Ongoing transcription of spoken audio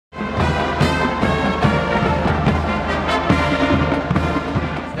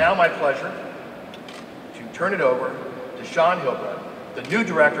now my pleasure to turn it over to Sean Hilbrun, the new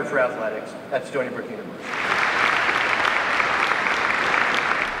Director for Athletics at Stony Brook University.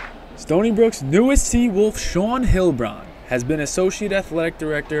 Stony Brook's newest Seawolf, Sean Hilbrun, has been Associate Athletic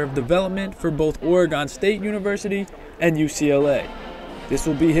Director of Development for both Oregon State University and UCLA. This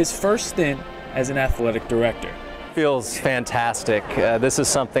will be his first stint as an athletic director. Feels fantastic. This is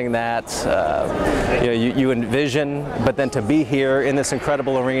something that you envision, but then to be here in this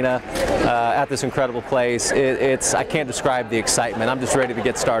incredible arena, at this incredible place, I can't describe the excitement. I'm just ready to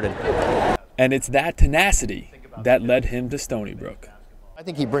get started. And it's that tenacity that led him to Stony Brook. I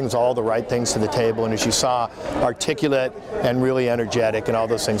think he brings all the right things to the table, and as you saw, articulate and really energetic, and all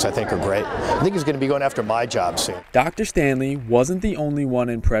those things I think are great. I think he's going to be going after my job soon. Dr. Stanley wasn't the only one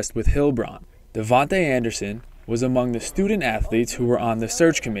impressed with Hilbrun. Devontae Anderson was among the student athletes who were on the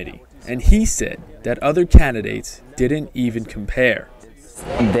search committee, and he said that other candidates didn't even compare.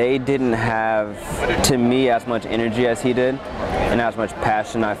 They didn't have, to me, as much energy as he did, and as much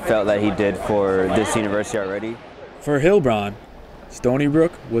passion I felt that he did for this university already. For Hilbrun, Stony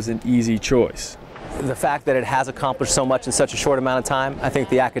Brook was an easy choice. The fact that it has accomplished so much in such a short amount of time, I think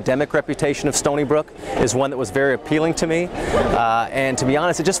the academic reputation of Stony Brook is one that was very appealing to me, and to be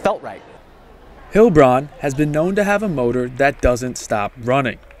honest, it just felt right. Hilbrun has been known to have a motor that doesn't stop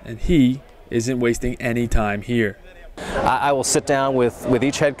running, and he isn't wasting any time here. I will sit down with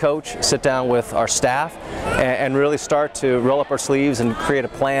each head coach, sit down with our staff, and really start to roll up our sleeves and create a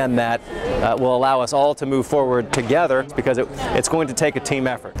plan that will allow us all to move forward together, because it's going to take a team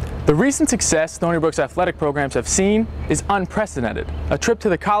effort. The recent success Stony Brook's athletic programs have seen is unprecedented. A trip to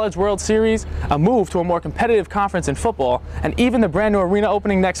the College World Series, a move to a more competitive conference in football, and even the brand new arena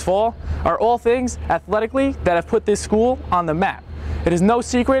opening next fall are all things athletically that have put this school on the map. It is no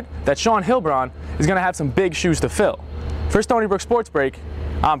secret that Sean Hilbrun is going to have some big shoes to fill. For Stony Brook Sports Break,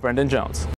 I'm Brendan Jones.